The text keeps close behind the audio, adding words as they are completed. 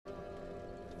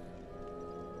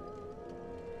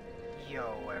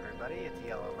Yo everybody, it's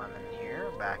Yellow Lemon here,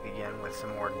 back again with some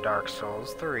more Dark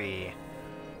Souls 3.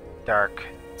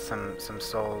 Some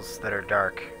souls that are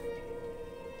dark.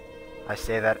 I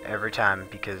say that every time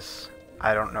because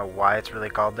I don't know why it's really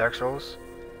called Dark Souls,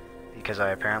 because I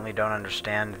apparently don't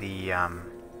understand the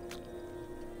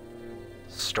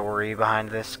story behind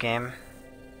this game.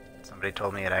 Somebody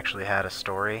told me it actually had a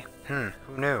story. Who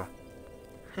knew?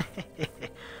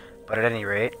 But at any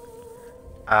rate,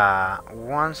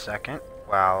 one second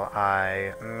while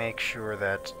I make sure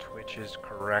that Twitch is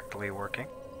correctly working.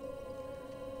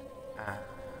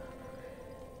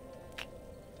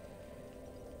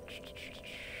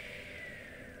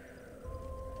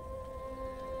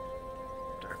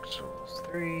 Dark Souls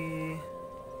 3.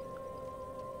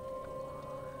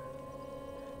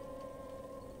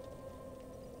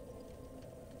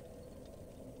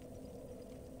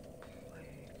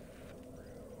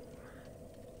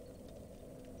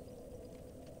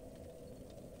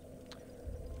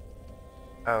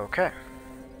 Okay,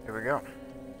 here we go.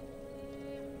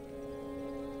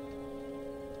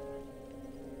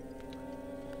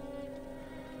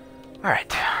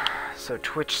 Alright, so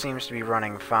Twitch seems to be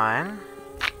running fine.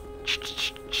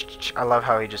 I love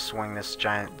how he just swung this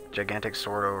gigantic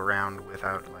sword around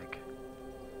without, like,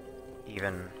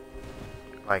 even,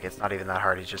 like, it's not even that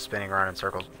hard. He's just spinning around in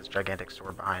circles with this gigantic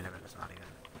sword behind him, and it's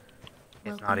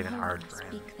not even hard for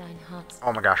him.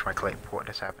 Oh my gosh, my clay, what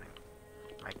is happening?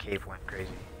 My cave went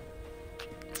crazy.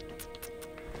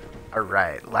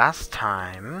 Alright, last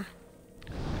time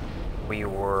we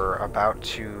were about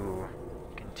to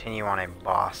continue on a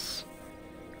boss,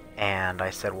 and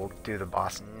I said we'll do the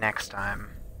boss next time.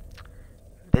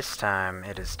 This time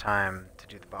it is time to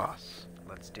do the boss.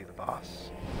 Let's do the boss.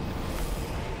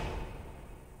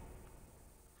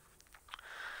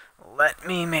 Let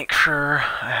me make sure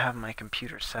I have my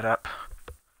computer set up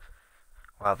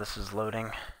while this is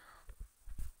loading.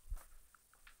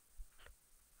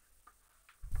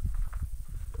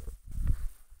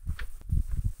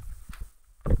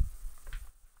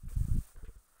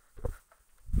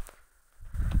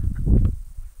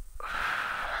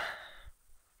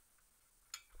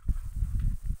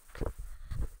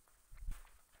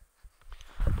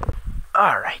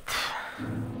 Alright.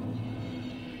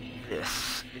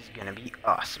 This is gonna be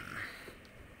awesome.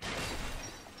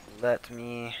 Let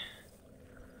me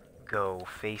go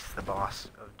face the boss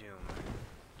of Doom.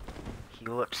 He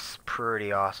looks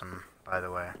pretty awesome, by the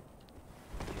way.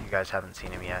 If you guys haven't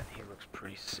seen him yet, he looks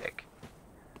pretty sick.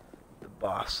 The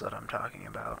boss that I'm talking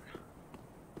about.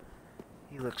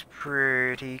 He looks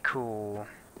pretty cool.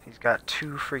 He's got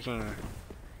two freaking...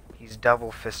 He's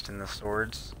double fisting the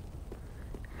swords.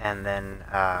 And then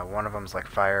one of them's like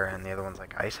fire and the other one's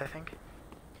like ice, I think.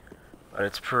 But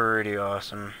it's pretty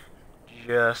awesome.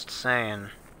 Just saying.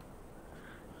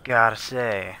 Gotta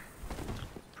say.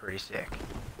 Pretty sick.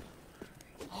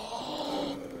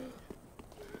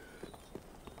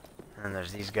 And then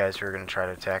there's these guys who are going to try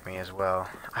to attack me as well.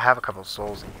 I have a couple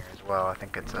souls in here as well. I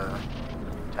think it's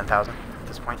 10,000 at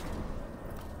this point.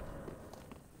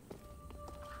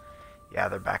 Yeah,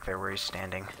 they're back there where he's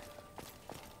standing.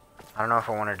 I don't know if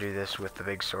I want to do this with the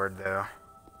big sword, though.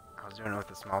 I was doing it with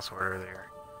the small sword earlier.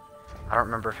 I don't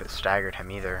remember if it staggered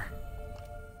him either.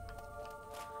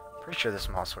 Pretty sure the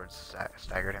small sword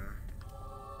staggered him.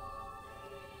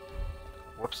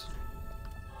 Whoops.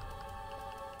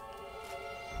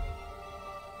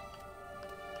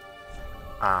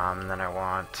 Then I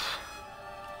want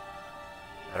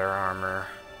better armor.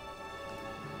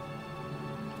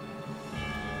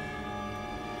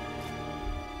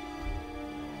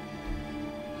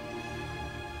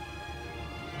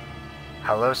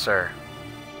 Hello, sir.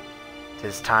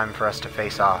 'Tis time for us to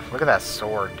face off. Look at that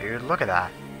sword, dude. Look at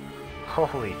that.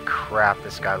 Holy crap,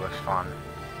 this guy looks fun.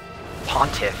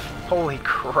 Pontiff. Holy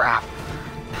crap.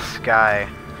 This guy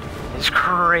is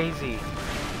crazy.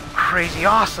 Crazy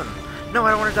awesome. No,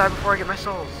 I don't want to die before I get my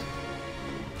souls.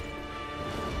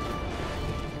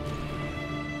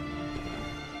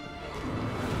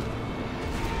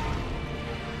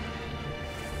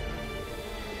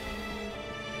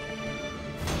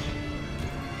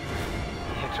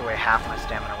 Away half my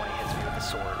stamina when he hits me with the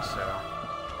sword, so...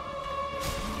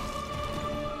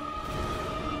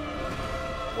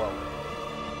 Whoa.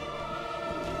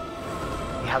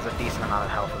 He has a decent amount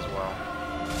of health as well.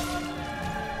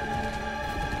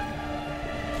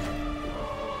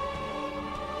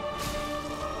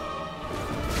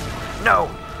 No!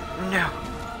 No!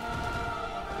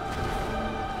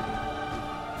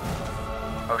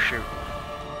 Oh shoot.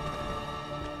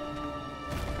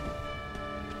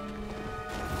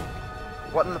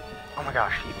 What in the... Oh my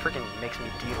gosh, he freaking makes me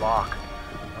de-lock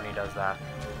when he does that.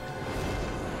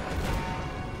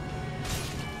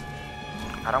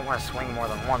 I don't want to swing more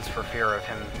than once for fear of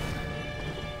him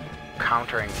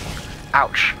countering me.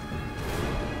 Ouch!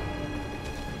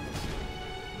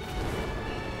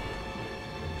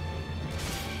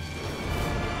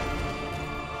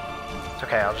 It's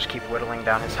okay, I'll just keep whittling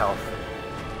down his health.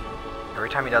 Every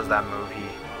time he does that move, he...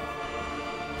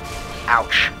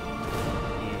 Ouch!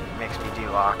 He makes me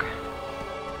D-lock.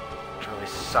 Which really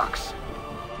sucks.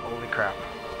 Holy crap.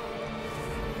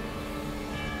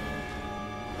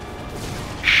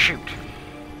 Shoot!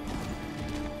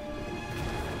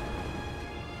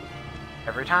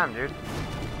 Every time, dude.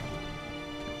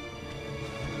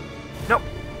 Nope!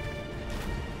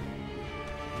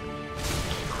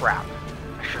 Crap.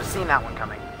 I should have seen that one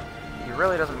coming. He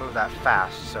really doesn't move that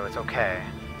fast, so it's okay.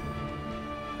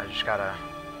 I just gotta...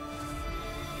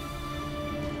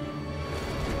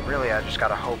 Really, I just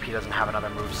gotta hope he doesn't have another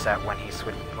move set when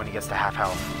he gets to half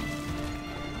health.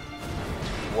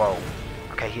 Whoa.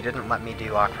 Okay, he didn't let me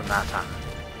D-lock from that time.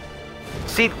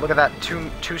 See, look at that.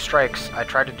 Two strikes. I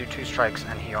tried to do 2 strikes,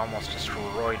 and he almost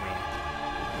destroyed me.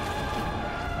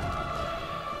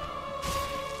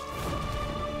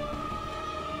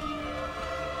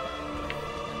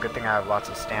 Good thing I have lots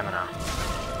of stamina.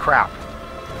 Crap.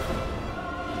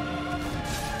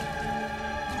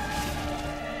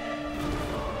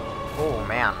 Oh,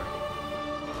 man.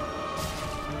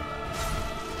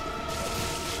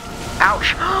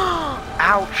 Ouch!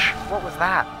 Ouch! What was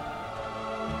that?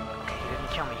 Okay, he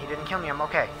didn't kill me. He didn't kill me. I'm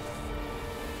okay.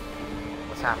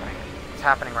 What's happening? What's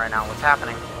happening right now? What's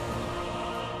happening?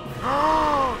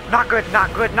 Not good,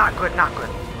 not good, not good, not good.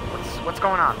 What's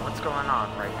going on? What's going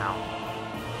on right now?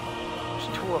 There's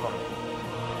 2 of them.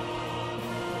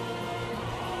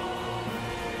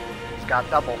 He's got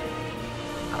double.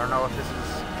 I don't know if this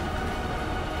is...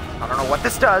 I don't know what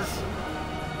this does.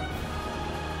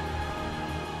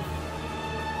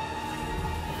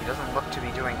 He doesn't look to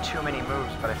be doing too many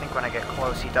moves, but I think when I get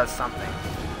close, he does something.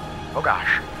 Oh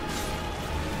gosh.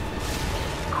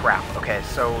 Crap. Okay,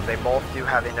 so they both do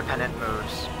have independent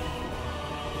moves.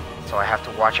 So I have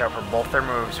to watch out for both their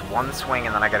moves. One swing,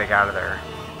 and then I gotta get out of there.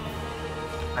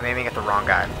 I'm aiming at the wrong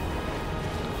guy.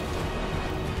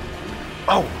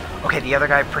 Oh! Okay, the other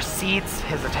guy precedes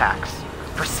his attacks.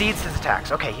 Precedes his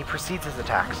attacks. Okay, he precedes his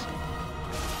attacks.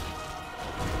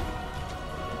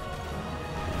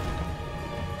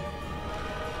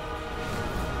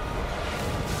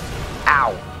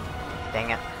 Ow!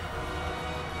 Dang it.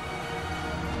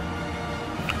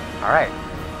 Alright.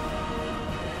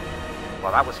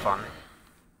 Well, that was fun.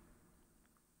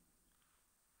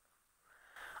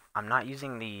 I'm not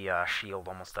using the shield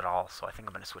almost at all, so I think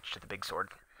I'm going to switch to the big sword.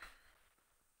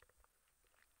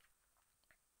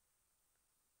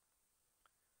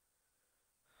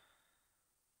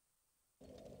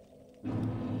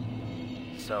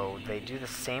 So they do the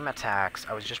same attacks.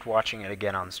 I was just watching it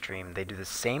again on stream. They do the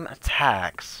same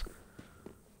attacks,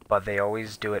 but they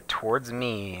always do it towards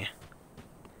me,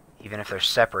 even if they're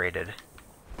separated.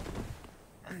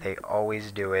 And they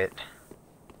always do it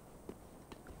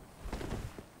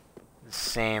the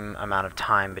same amount of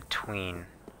time between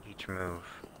each move.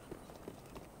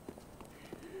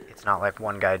 It's not like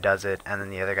one guy does it and then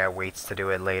the other guy waits to do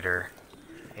it later.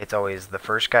 It's always the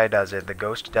first guy does it, the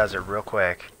ghost does it real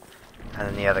quick, and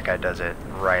then the other guy does it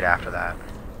right after that.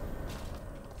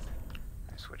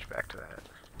 Switch back to that.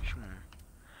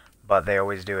 But they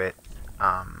always do it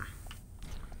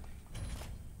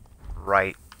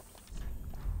right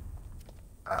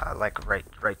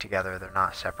right together. They're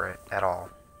not separate at all,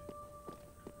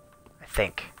 I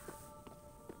think.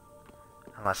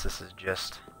 Unless this is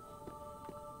just...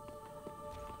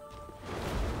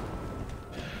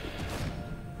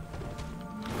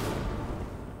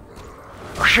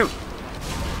 Oh shoot!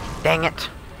 Dang it!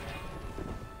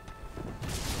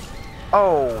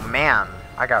 Oh man,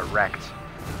 I got wrecked.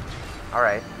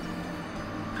 Alright.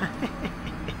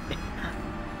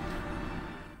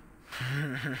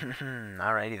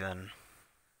 Alrighty then.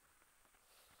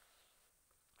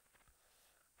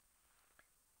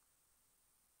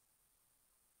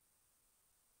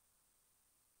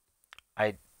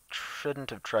 I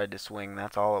shouldn't have tried to swing,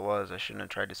 that's all it was. I shouldn't have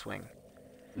tried to swing.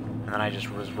 And then I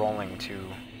just was rolling too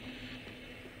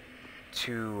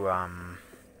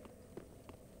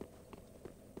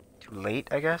late,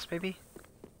 I guess, maybe?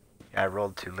 Yeah, I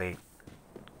rolled too late.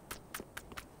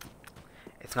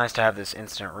 It's nice to have this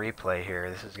instant replay here.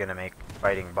 This is going to make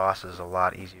fighting bosses a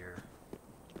lot easier.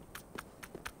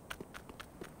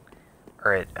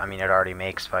 Or I mean, it already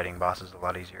makes fighting bosses a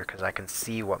lot easier, because I can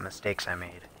see what mistakes I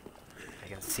made. I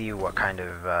can see what kind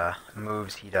of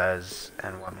moves he does,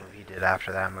 and what move he did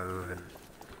after that move, and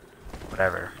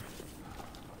whatever.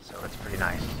 So it's pretty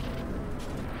nice.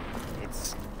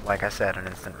 like I said, an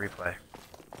instant replay.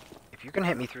 If you can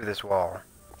hit me through this wall...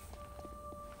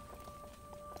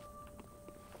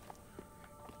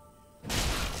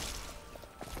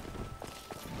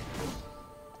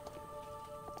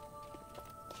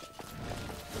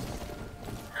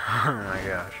 Oh my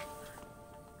gosh.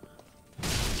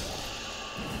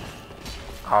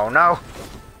 Oh no!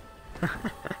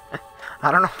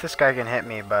 I don't know if this guy can hit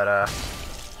me, but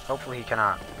hopefully he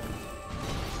cannot.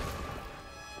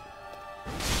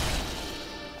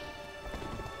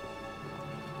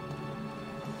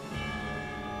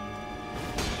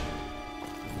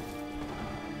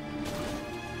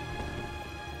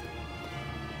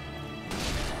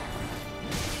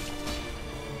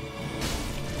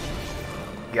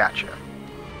 Gotcha.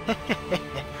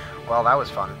 Well, that was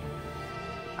fun.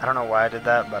 I don't know why I did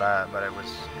that, but it was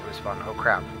fun. Oh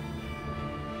crap!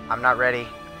 I'm not ready.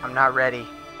 I'm not ready.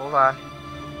 Hold on.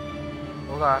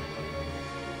 Hold on.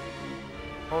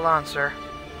 Hold on, sir.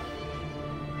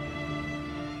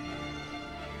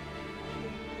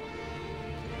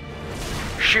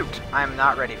 Shoot! I'm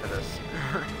not ready for this.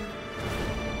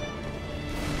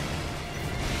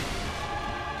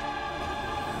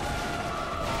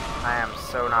 I am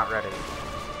so not ready.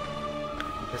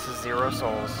 This is 0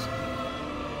 souls.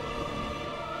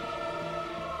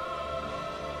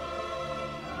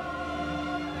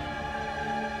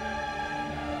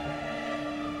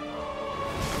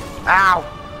 Ow!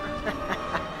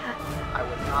 I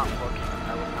was not looking.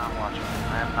 I was not watching.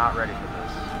 I am not ready for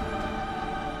this.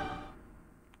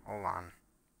 Hold on.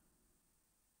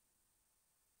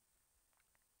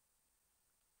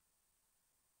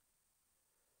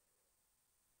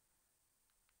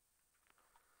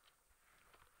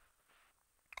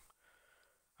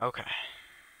 Okay.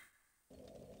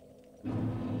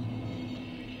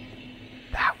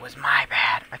 That was my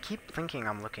bad. I keep thinking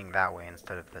I'm looking that way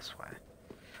instead of this way.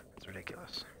 It's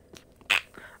ridiculous.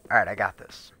 Alright, I got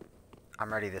this.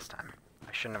 I'm ready this time.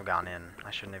 I shouldn't have gone in.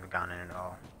 I shouldn't have gone in at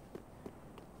all.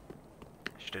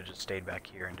 I should have just stayed back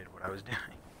here and did what I was doing.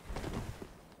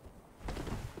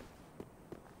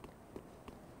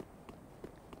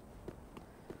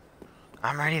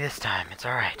 I'm ready this time. It's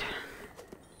alright.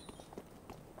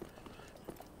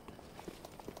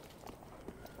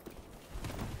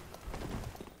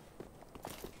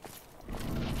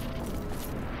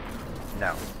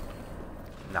 No.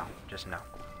 No. Just no.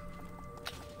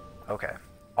 Okay.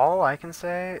 All I can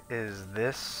say is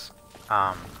this,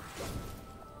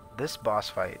 this boss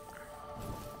fight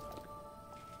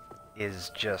is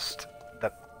just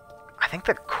I think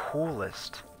the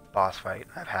coolest boss fight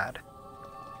I've had.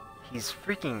 He's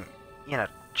freaking in a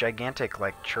gigantic,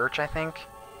 like, church, I think.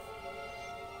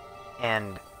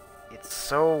 And it's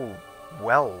so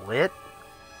well lit.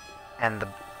 And the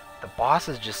boss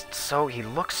is just so, he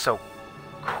looks so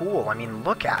cool. I mean,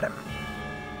 look at him.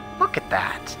 Look at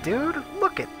that, dude.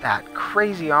 Look at that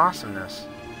crazy awesomeness.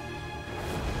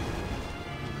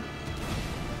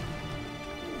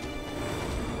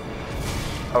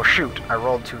 Oh shoot, I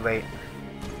rolled too late.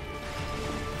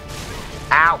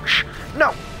 Ouch!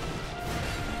 No!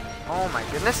 Oh my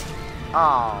goodness.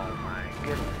 Oh my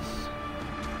goodness.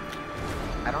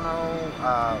 I don't know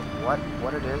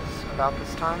what it is about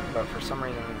this time, but for some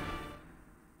reason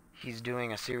he's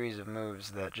doing a series of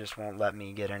moves that just won't let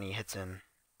me get any hits in,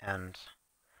 and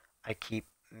I keep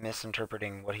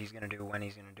misinterpreting what he's going to do when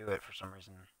he's going to do it for some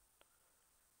reason.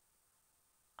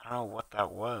 I don't know what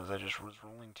that was. I just was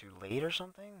rolling too late or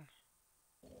something?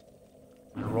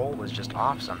 My roll was just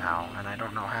off somehow, and I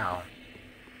don't know how.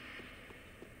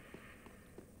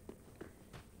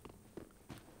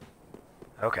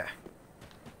 Okay.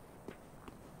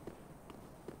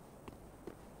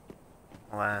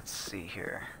 Let's see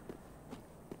here.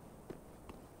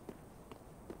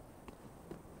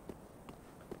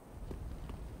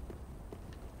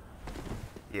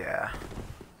 Yeah,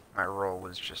 my roll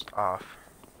was just off.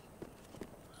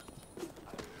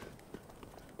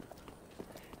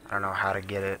 I don't know how to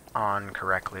get it on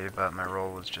correctly, but my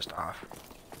roll was just off.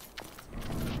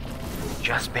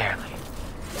 Just barely.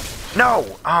 No!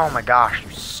 Oh my gosh,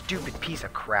 you stupid piece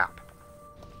of crap.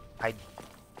 I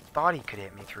thought he could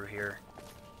hit me through here.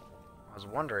 I was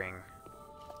wondering.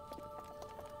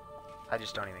 I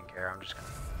just don't even care. I'm just gonna...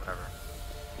 whatever.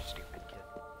 You stupid kid.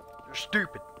 You're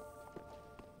stupid!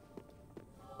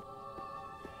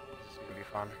 This is gonna be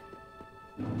fun.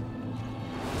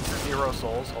 0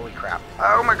 souls? Holy crap.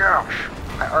 Oh my gosh!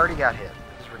 I already got hit.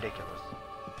 This is ridiculous.